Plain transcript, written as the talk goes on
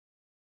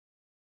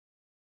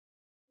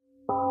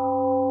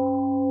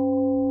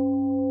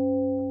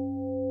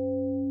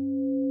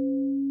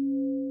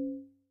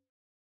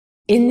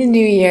In the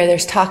new year,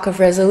 there's talk of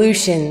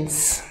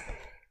resolutions,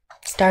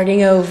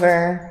 starting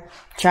over,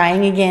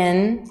 trying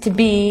again to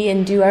be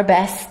and do our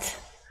best.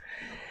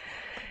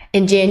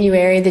 In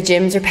January, the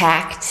gyms are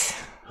packed,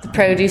 the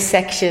produce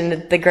section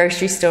at the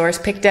grocery store is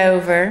picked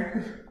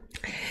over,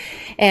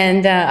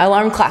 and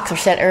alarm clocks are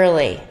set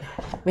early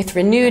with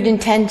renewed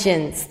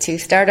intentions to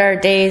start our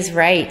days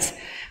right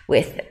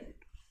with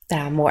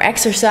more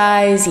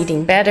exercise,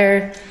 eating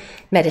better,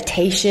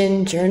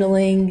 meditation,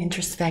 journaling,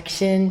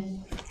 introspection.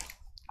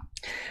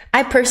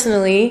 I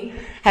personally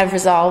have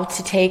resolved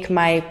to take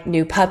my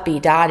new puppy,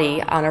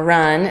 Dottie, on a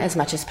run as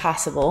much as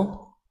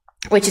possible,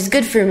 which is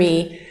good for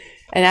me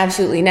and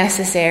absolutely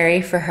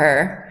necessary for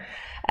her.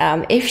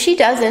 If she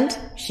doesn't,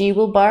 she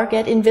will bark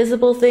at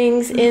invisible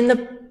things in the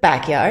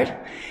backyard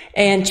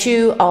and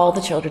chew all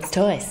the children's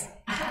toys.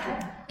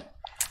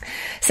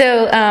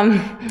 So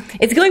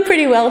it's going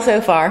pretty well so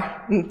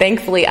far.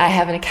 Thankfully, I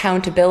have an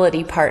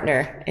accountability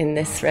partner in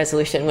this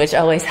resolution, which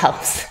always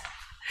helps.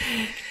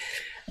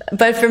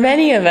 But for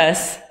many of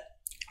us,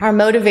 our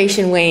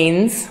motivation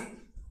wanes,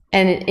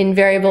 and in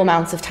variable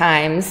amounts of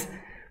times,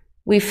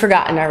 we've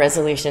forgotten our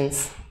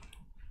resolutions.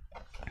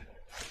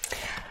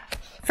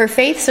 For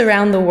faiths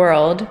around the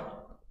world,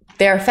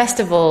 there are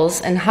festivals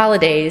and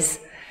holidays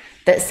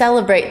that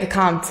celebrate the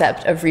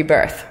concept of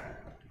rebirth.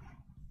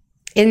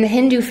 In the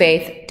Hindu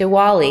faith,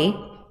 Diwali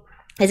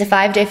is a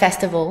 5-day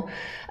festival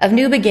of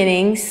new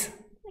beginnings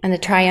and the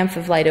triumph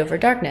of light over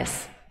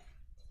darkness.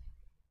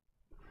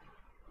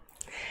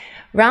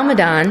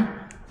 Ramadan,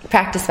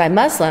 practiced by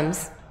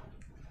Muslims,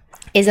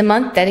 is a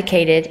month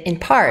dedicated in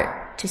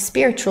part to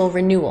spiritual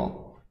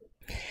renewal.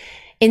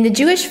 In the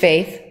Jewish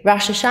faith,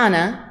 Rosh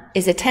Hashanah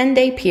is a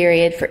 10-day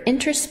period for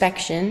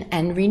introspection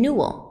and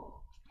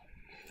renewal.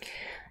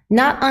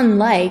 Not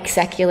unlike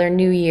secular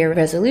New Year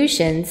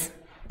resolutions,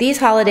 these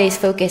holidays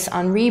focus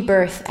on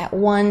rebirth at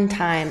one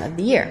time of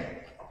the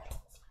year.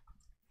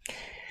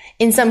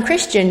 In some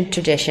Christian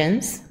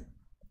traditions,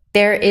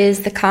 there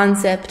is the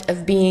concept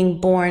of being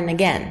born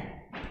again.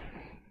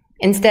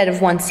 Instead of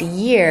once a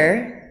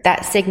year,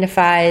 that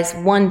signifies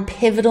one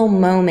pivotal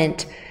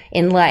moment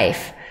in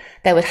life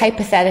that would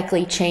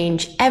hypothetically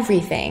change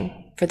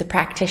everything for the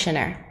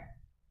practitioner.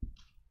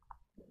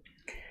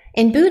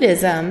 In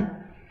Buddhism,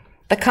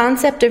 the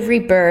concept of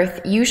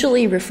rebirth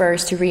usually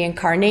refers to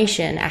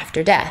reincarnation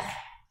after death,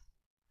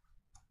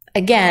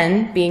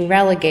 again being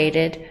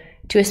relegated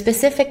to a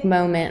specific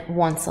moment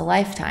once a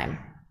lifetime.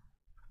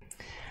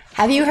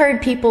 Have you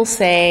heard people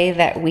say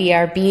that we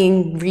are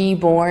being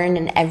reborn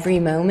in every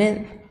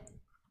moment?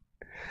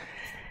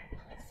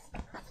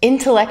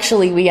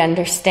 Intellectually, we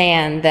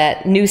understand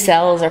that new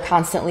cells are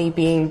constantly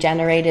being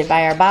generated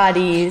by our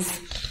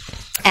bodies,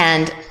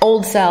 and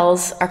old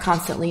cells are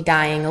constantly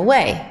dying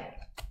away.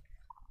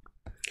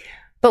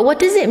 But what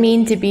does it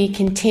mean to be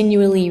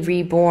continually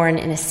reborn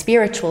in a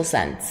spiritual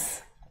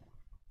sense?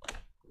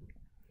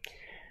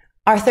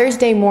 Our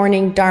Thursday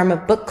morning Dharma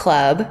book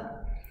club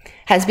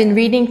has been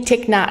reading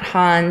Thich Nhat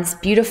Hanh's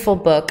beautiful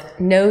book,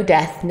 No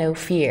Death, No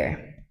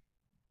Fear,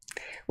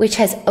 which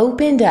has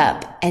opened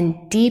up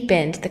and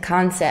deepened the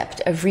concept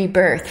of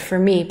rebirth for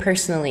me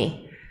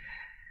personally.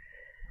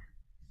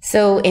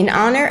 So in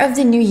honor of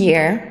the new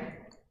year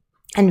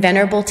and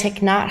Venerable Thich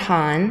Nhat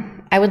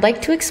Hanh, I would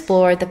like to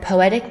explore the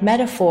poetic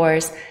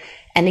metaphors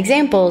and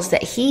examples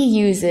that he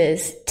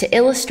uses to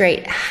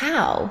illustrate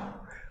how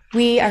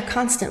we are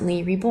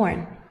constantly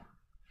reborn.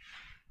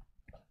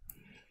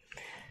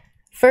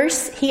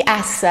 First, he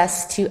asks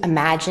us to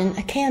imagine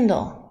a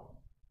candle.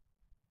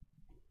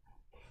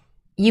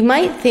 You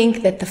might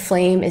think that the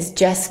flame is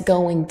just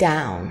going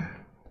down.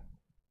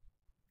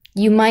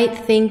 You might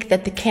think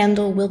that the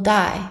candle will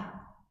die.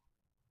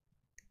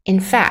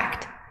 In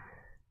fact,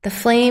 the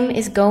flame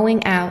is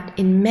going out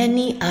in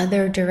many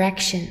other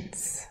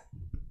directions.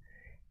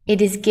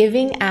 It is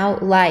giving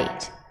out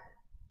light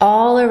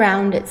all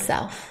around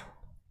itself,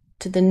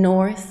 to the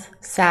north,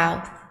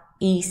 south,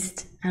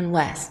 east, and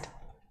west.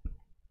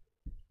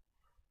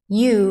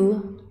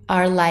 You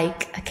are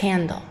like a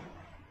candle.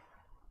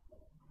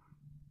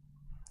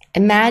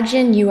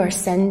 Imagine you are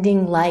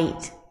sending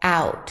light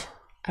out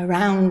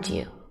around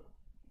you.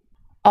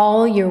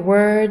 All your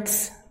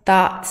words,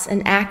 thoughts,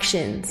 and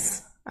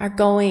actions are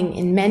going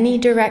in many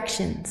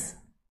directions.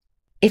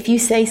 If you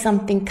say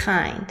something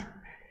kind,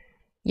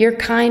 your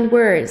kind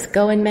words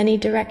go in many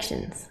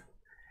directions,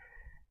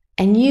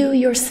 and you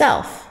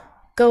yourself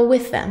go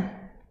with them.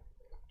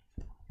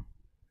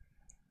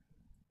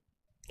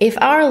 If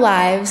our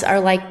lives are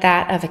like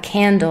that of a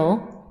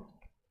candle,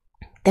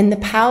 then the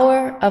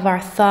power of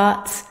our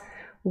thoughts,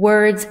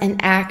 words,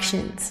 and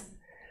actions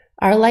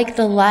are like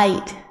the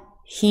light,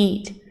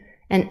 heat,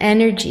 and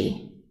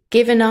energy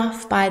given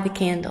off by the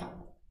candle,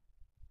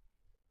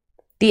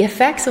 the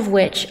effects of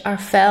which are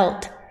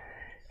felt,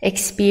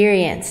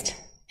 experienced,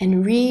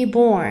 and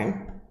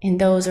reborn in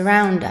those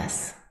around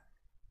us.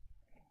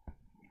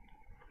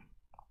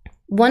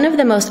 One of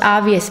the most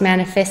obvious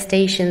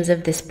manifestations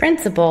of this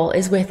principle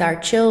is with our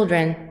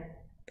children.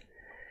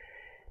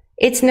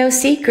 It's no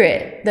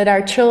secret that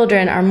our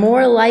children are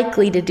more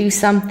likely to do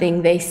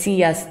something they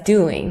see us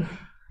doing.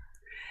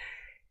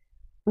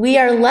 We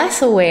are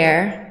less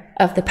aware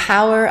of the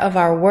power of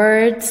our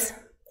words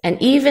and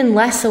even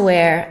less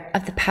aware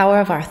of the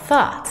power of our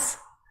thoughts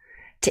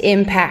to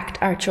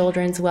impact our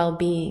children's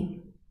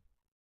well-being.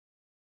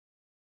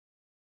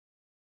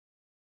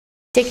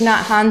 Thich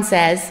Nhat Hanh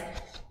says,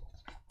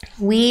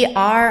 "We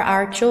are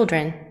our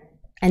children,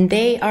 and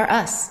they are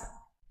us."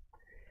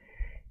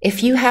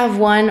 If you have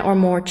one or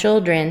more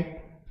children,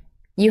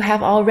 you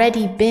have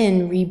already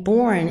been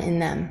reborn in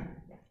them.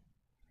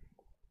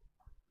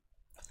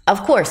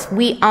 Of course,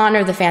 we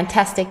honor the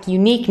fantastic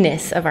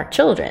uniqueness of our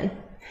children,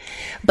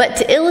 but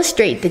to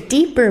illustrate the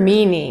deeper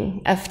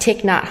meaning of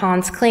Thich Nhat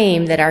Hanh's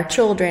claim that our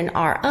children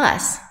are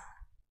us,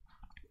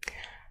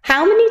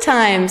 how many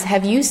times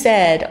have you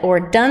said or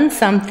done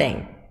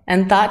something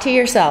and thought to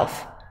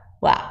yourself,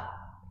 wow,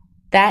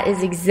 that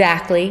is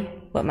exactly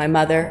what my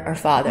mother or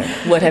father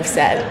would have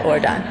said or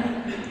done?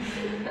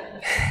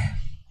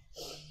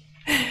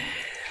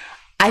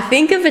 I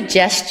think of a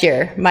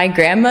gesture my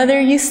grandmother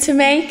used to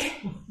make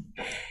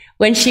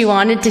when she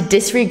wanted to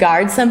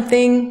disregard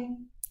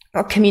something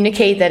or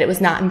communicate that it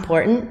was not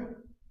important.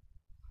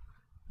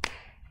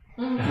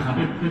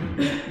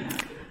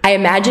 I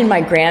imagine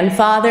my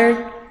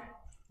grandfather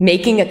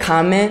making a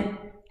comment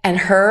and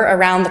her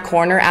around the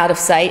corner out of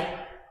sight.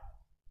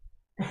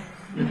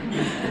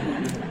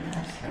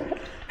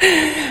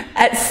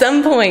 At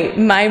some point,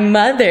 my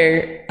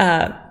mother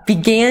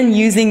began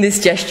using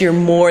this gesture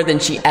more than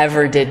she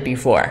ever did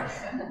before.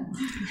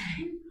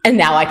 And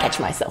now I catch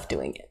myself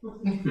doing it.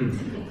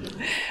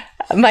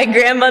 My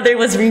grandmother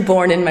was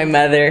reborn in my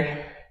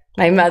mother.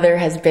 My mother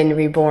has been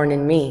reborn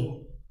in me.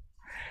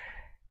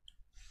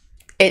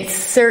 It's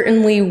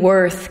certainly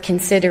worth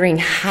considering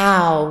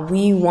how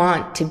we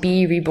want to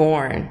be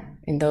reborn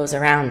in those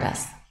around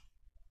us.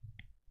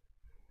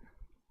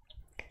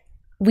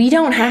 We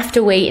don't have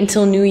to wait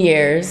until New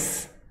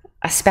Year's,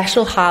 a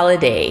special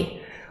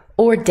holiday,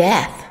 or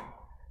death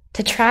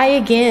to try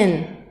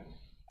again,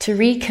 to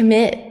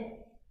recommit,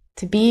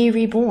 to be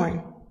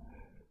reborn.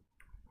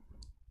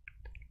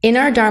 In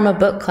our Dharma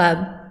book club,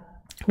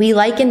 we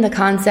liken the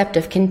concept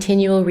of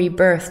continual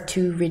rebirth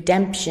to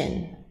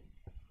redemption.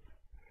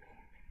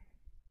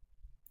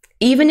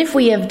 Even if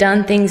we have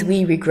done things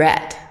we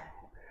regret,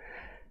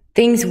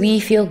 things we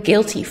feel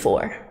guilty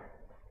for,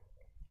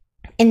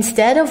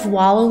 instead of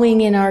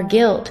wallowing in our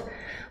guilt,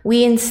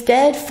 we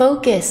instead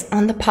focus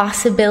on the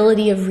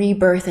possibility of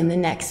rebirth in the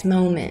next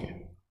moment.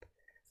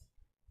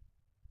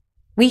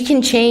 We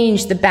can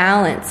change the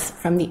balance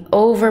from the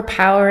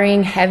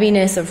overpowering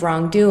heaviness of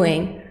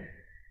wrongdoing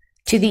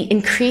to the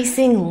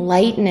increasing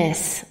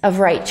lightness of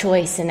right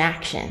choice and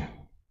action.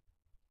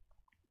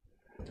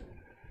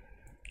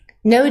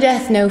 No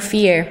Death, No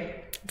Fear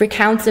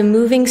recounts a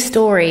moving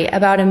story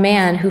about a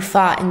man who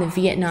fought in the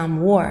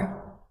Vietnam War.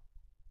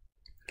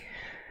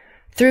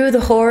 Through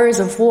the horrors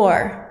of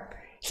war,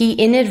 he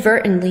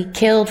inadvertently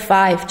killed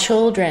 5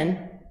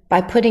 children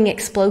by putting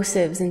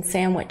explosives in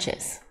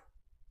sandwiches.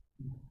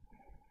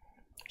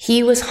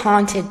 He was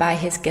haunted by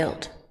his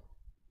guilt,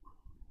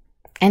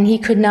 and he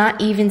could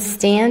not even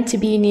stand to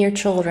be near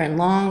children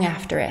long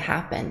after it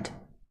happened.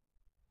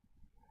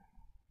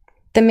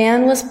 The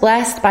man was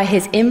blessed by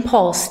his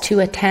impulse to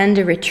attend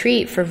a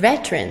retreat for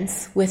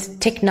veterans with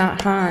Thich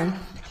Nhat Hanh,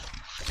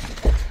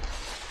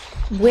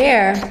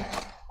 where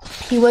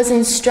he was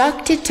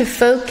instructed to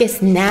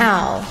focus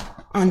now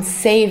on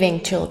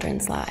saving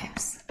children's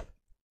lives.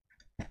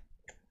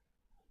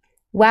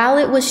 While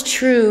it was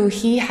true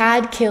he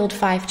had killed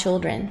 5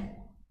 children,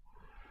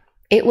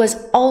 it was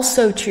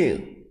also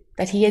true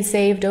that he had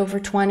saved over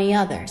 20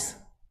 others.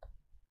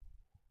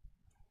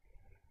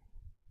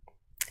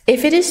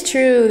 If it is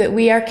true that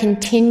we are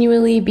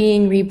continually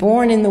being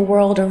reborn in the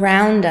world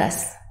around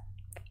us,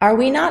 are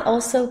we not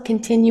also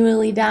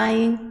continually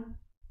dying?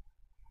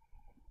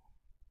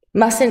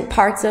 Mustn't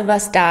parts of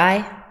us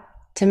die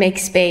to make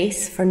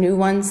space for new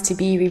ones to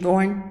be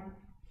reborn?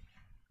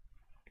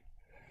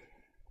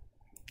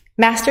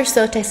 Master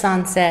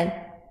Sotaesan said,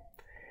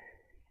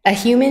 "A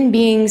human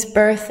being's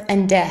birth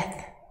and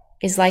death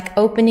is like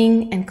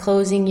opening and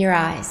closing your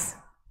eyes,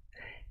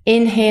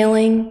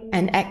 inhaling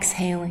and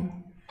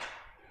exhaling,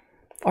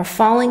 or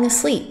falling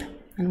asleep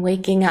and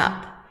waking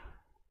up.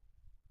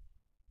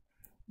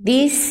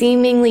 These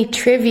seemingly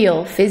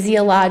trivial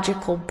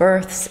physiological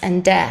births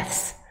and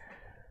deaths,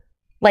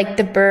 like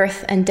the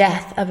birth and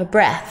death of a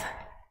breath,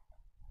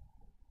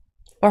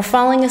 or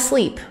falling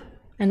asleep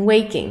and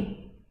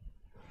waking,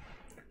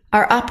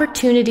 are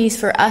opportunities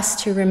for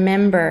us to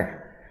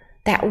remember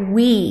that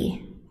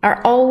we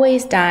are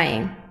always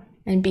dying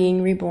and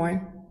being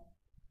reborn.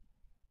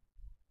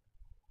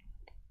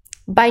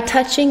 By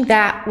touching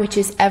that which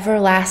is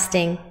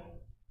everlasting,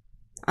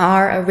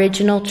 our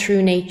original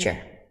true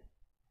nature,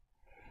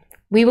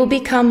 we will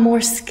become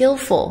more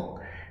skillful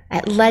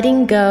at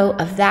letting go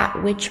of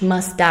that which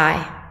must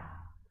die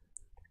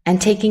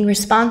and taking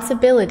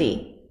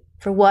responsibility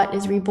for what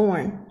is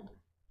reborn.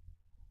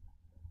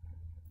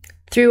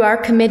 Through our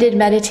committed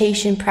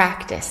meditation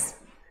practice,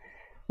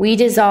 we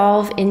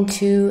dissolve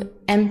into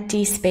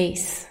empty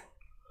space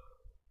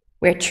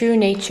where true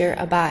nature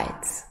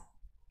abides.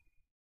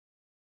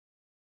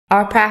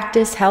 Our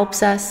practice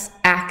helps us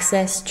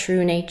access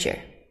true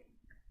nature,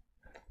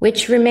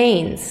 which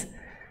remains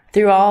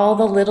through all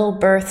the little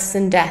births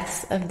and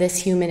deaths of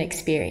this human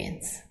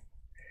experience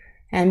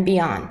and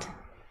beyond.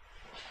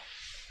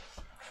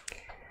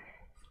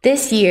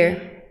 This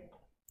year,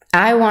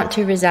 I want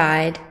to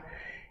reside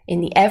in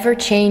the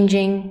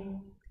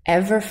ever-changing,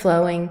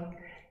 ever-flowing,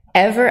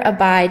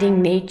 ever-abiding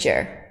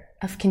nature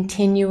of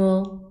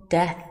continual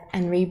death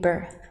and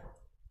rebirth.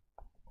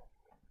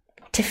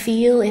 To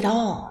feel it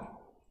all.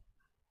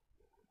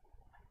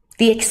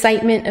 The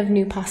excitement of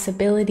new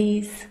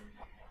possibilities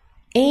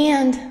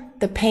and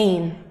the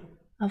pain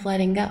of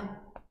letting go.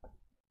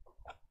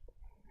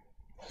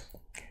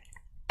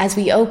 As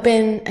we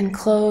open and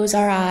close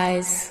our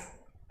eyes,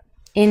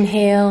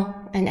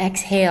 inhale and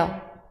exhale,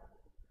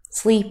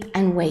 sleep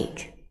and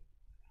wake,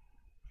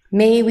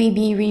 may we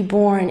be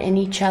reborn in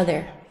each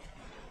other,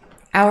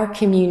 our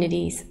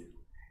communities,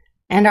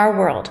 and our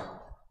world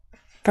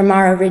from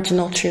our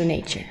original true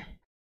nature.